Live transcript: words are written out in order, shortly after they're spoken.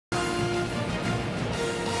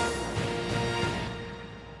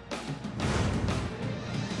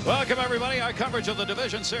Welcome, everybody. Our coverage of the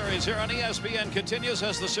Division Series here on ESPN continues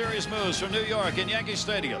as the series moves from New York in Yankee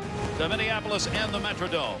Stadium to Minneapolis and the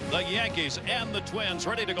Metrodome. The Yankees and the Twins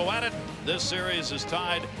ready to go at it. This series is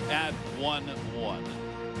tied at 1-1.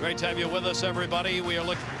 Great to have you with us, everybody. We are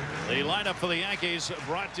looking the lineup for the Yankees,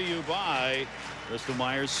 brought to you by Mr.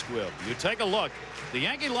 Myers Squibb. You take a look. The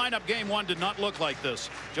Yankee lineup game one did not look like this.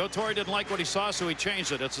 Joe Torre didn't like what he saw, so he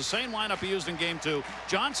changed it. It's the same lineup he used in game two.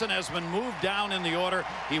 Johnson has been moved down in the order.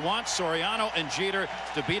 He wants Soriano and Jeter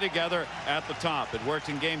to be together at the top. It worked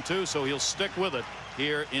in game two, so he'll stick with it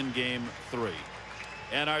here in game three.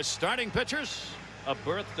 And our starting pitchers, a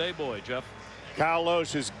birthday boy, Jeff. Kyle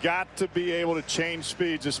Lohse has got to be able to change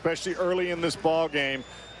speeds, especially early in this ball game.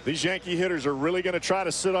 These Yankee hitters are really going to try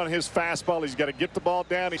to sit on his fastball. He's got to get the ball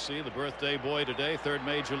down. See the birthday boy today, third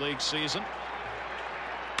major league season.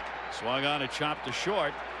 Swung on a chop to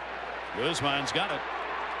short. Guzman's got it.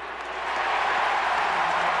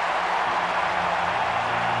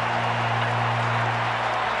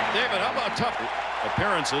 David, how about tough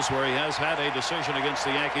appearances where he has had a decision against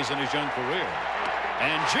the Yankees in his young career?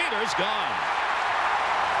 And Jeter's gone.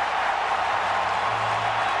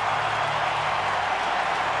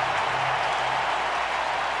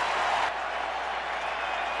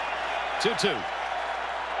 Two-two.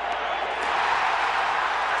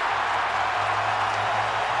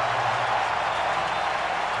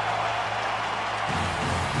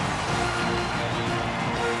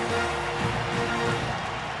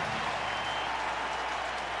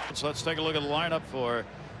 So let's take a look at the lineup for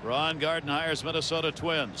Ron Gardenhire's Minnesota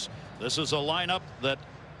Twins. This is a lineup that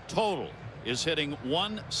total is hitting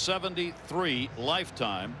 173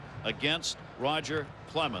 lifetime against Roger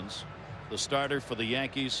Clemens, the starter for the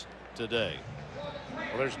Yankees today.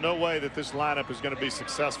 Well, there's no way that this lineup is going to be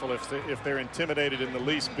successful if they're intimidated in the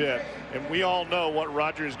least bit. And we all know what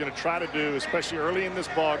Roger is going to try to do, especially early in this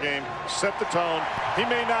ball game. Set the tone. He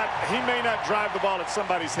may not drive the ball at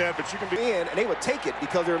somebody's head, but you can be in, and they would take it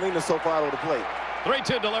because they're leaning so far over the plate.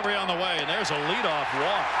 3-2 delivery on the way, and there's a leadoff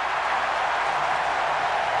walk.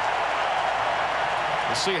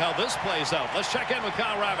 We'll see how this plays out. Let's check in with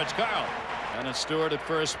Kyle Ravitch. Kyle. And it's Stewart at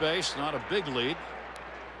first base. Not a big lead.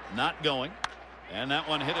 Not going. And that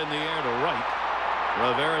one hit in the air to right.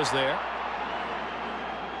 Rivera's there.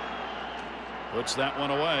 Puts that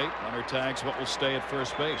one away. Runner tags but will stay at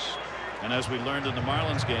first base. And as we learned in the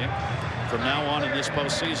Marlins game, from now on in this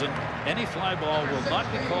postseason, any fly ball will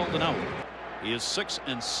not be called an out. He is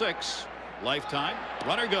 6-6 lifetime.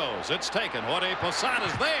 Runner goes. It's taken. Jorge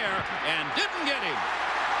Posada's there and didn't get him.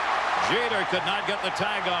 Jeter could not get the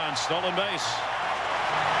tag on. Stolen base.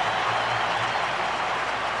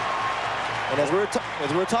 And as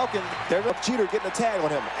we're talking, there's Jeter getting a tag on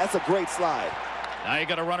him. That's a great slide. Now you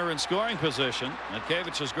got a runner in scoring position.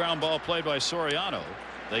 Minkiewicz's ground ball played by Soriano.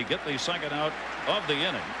 They get the second out of the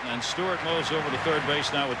inning, and Stewart moves over to third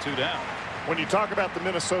base now with two down. When you talk about the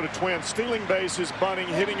Minnesota Twins, stealing bases, bunting,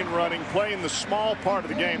 hitting and running, playing the small part of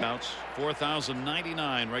the game. Outs,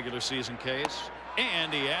 4,099 regular season Ks,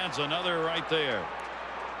 and he adds another right there.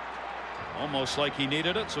 Almost like he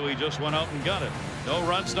needed it, so he just went out and got it. No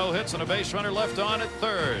runs, no hits, and a base runner left on at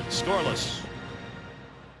third. Scoreless.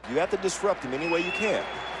 You have to disrupt him any way you can.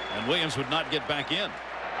 And Williams would not get back in.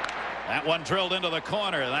 That one drilled into the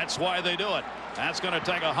corner. That's why they do it. That's going to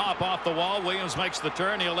take a hop off the wall. Williams makes the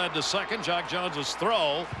turn. He'll head to second. Jock Jones's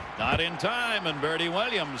throw not in time, and Bertie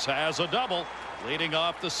Williams has a double leading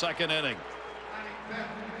off the second inning.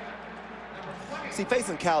 See,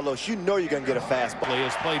 facing Kyle Lohse, you know you're going to get a fastball. He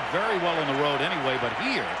has played very well on the road anyway, but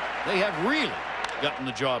here they have really gotten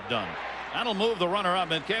the job done. That'll move the runner up.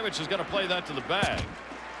 Minkiewicz is going to play that to the bag.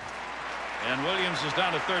 And Williams is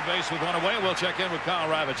down to third base with one away. We'll check in with Kyle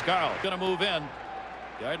Ravitch. Kyle going to move in.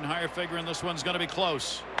 Gardenhire figuring this one's going to be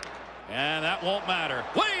close. And that won't matter.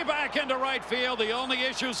 Way back into right field. The only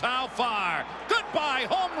issue is how far. Goodbye.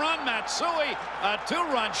 Home run, Matsui. A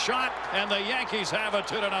two-run shot, and the Yankees have a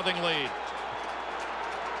 2-0 lead.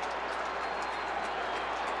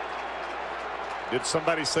 Did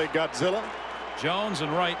somebody say Godzilla? Jones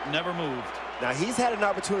and Wright never moved. Now he's had an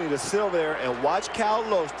opportunity to sit over there and watch Kyle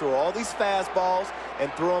Lohse throw all these fastballs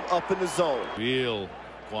and throw them up in the zone. Real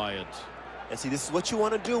quiet. And see, this is what you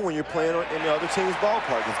want to do when you're playing in the other team's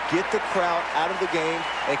ballpark, is get the crowd out of the game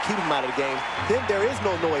and keep them out of the game. Then there is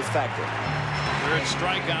no noise factor. Third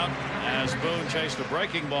strikeout as Boone chased a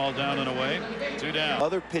breaking ball down and away. Two down.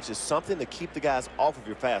 Other pitch is something to keep the guys off of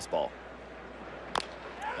your fastball.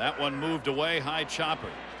 That one moved away. High chopper.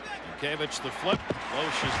 Minkiewicz the flip.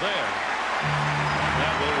 Lohse is there.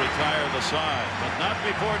 That will retire the side, but not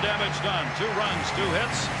before damage done. 2 runs, 2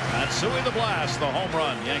 hits. Matsui the blast, the home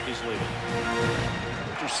run. Yankees lead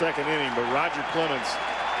it. first or second inning, but Roger Clemens,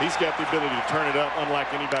 he's got the ability to turn it up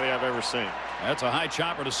unlike anybody I've ever seen. That's a high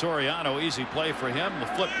chopper to Soriano. Easy play for him. The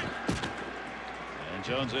flip. And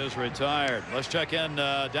Jones is retired. Let's check in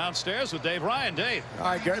downstairs with Dave Ryan. Dave. All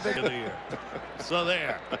right, Gary. Of the year. So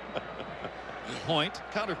there. Point,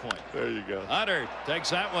 counterpoint. There you go. Hunter takes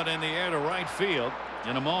that one in the air to right field.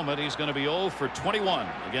 In a moment, he's going to be 0 for 21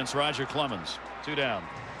 against Roger Clemens. 2 down.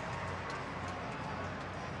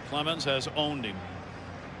 Clemens has owned him.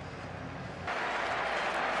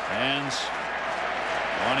 And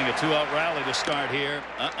wanting a 2-out rally to start here.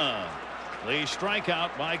 The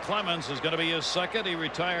strikeout by Clemens is going to be his second. He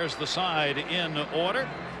retires the side in order.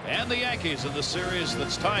 And the Yankees in the series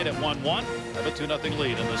that's tied at 1-1 have a 2-0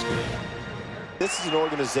 lead in this game. This is an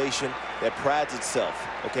organization that prides itself,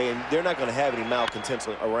 okay, and they're not going to have any malcontents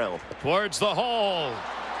around. Towards the hole.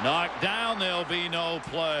 Knocked down. There'll be no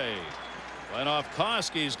play. Went off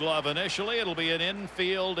Koski's glove initially. It'll be an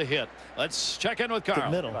infield hit. Let's check in with Carl.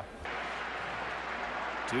 Middle.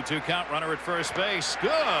 2-2 count. Runner at first base.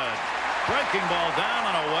 Good. Breaking ball down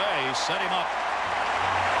and away. Set him up.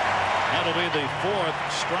 That'll be the 4th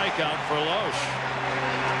strikeout for Loesch.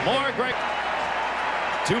 More great.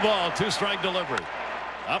 2-ball, 2-strike delivery.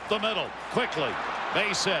 Up the middle. Quickly.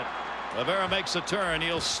 Base hit. Rivera makes a turn.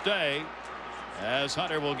 He'll stay. As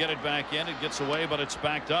Hunter will get it back in. It gets away, but it's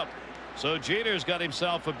backed up. So Jeter's got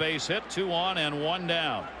himself a base hit. 2 on and 1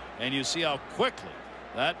 down. And you see how quickly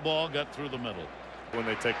that ball got through the middle. When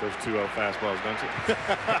they take those 2-0 fastballs, don't you?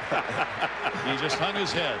 He just hung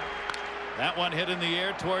his head. That one hit in the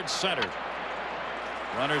air towards center.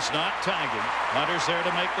 Runner's not tagging. Hunter's there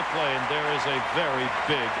to make the play, and there is a very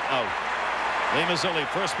big out. Lee Mazzilli,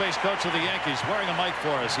 first base coach of the Yankees, wearing a mic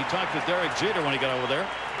for us. He talked with Derek Jeter when he got over there.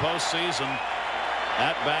 Postseason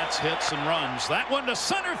at-bats, hits, and runs. That one to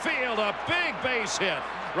center field, a big base hit.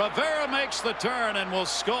 Rivera makes the turn and will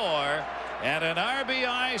score. And an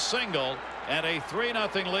RBI single and a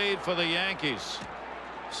 3-0 lead for the Yankees.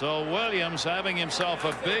 So Williams having himself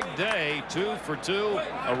a big day. 2 for 2,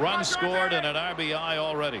 a run scored and an RBI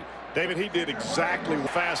already. David, he did exactly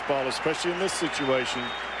fastball, especially in this situation.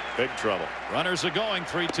 Big trouble. Runners are going.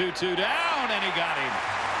 3-2-2 down, and he got him.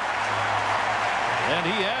 And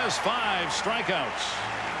he has 5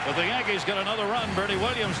 strikeouts. But the Yankees get another run. Bernie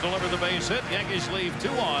Williams delivered the base hit. Yankees leave 2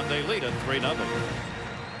 on. They lead it 3-0.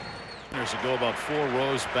 Runners go about 4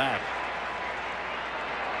 rows back.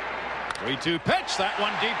 3-2 pitch. That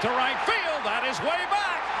one deep to right field. That is way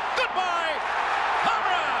back. Goodbye. Home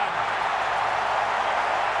run.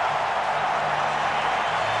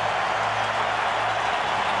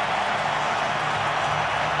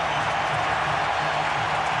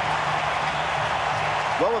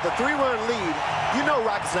 Well, with a 3-run lead, you know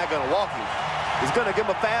Rocky's not going to walk him. He's going to give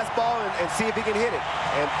him a fastball and see if he can hit it.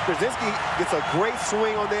 And Krasinski gets a great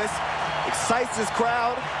swing on this. Excites his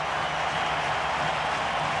crowd.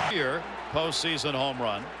 Here, postseason home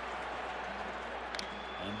run.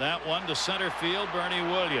 And that one to center field, Bernie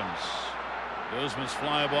Williams. Guzman's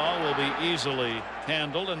fly ball will be easily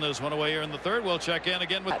handled, and there's one away here in the 3rd. We'll check in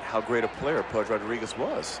again with How great a player Pudge Rodriguez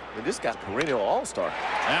was. And this guy's perennial all-star.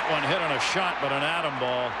 that one hit on a shot, but an atom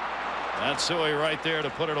ball. That's Suey right there to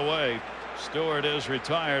put it away. Stewart is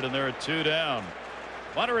retired, and they're at 2 down.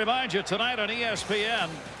 Want to remind you tonight on ESPN,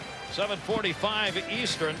 7:45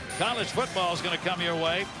 Eastern, college football is going to come your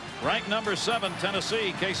way. Ranked number 7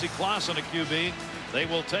 Tennessee, Casey Clausen at QB. They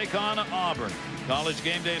will take on Auburn. College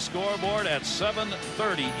game day scoreboard at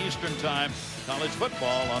 7:30 Eastern time. College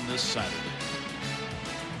football on this Saturday.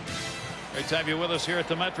 Great to have you with us here at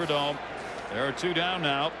the Metrodome. There are 2 down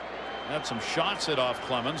now. Had some shots hit off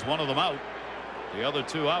Clemens, one of them out. The other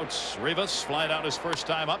 2 outs. Rivas flying out his first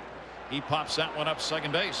time up. He pops that one up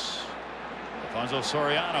second base. Alfonso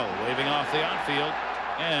Soriano waving off the outfield,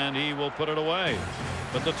 and he will put it away.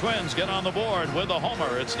 But the Twins get on the board with a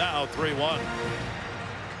homer. It's now 3-1.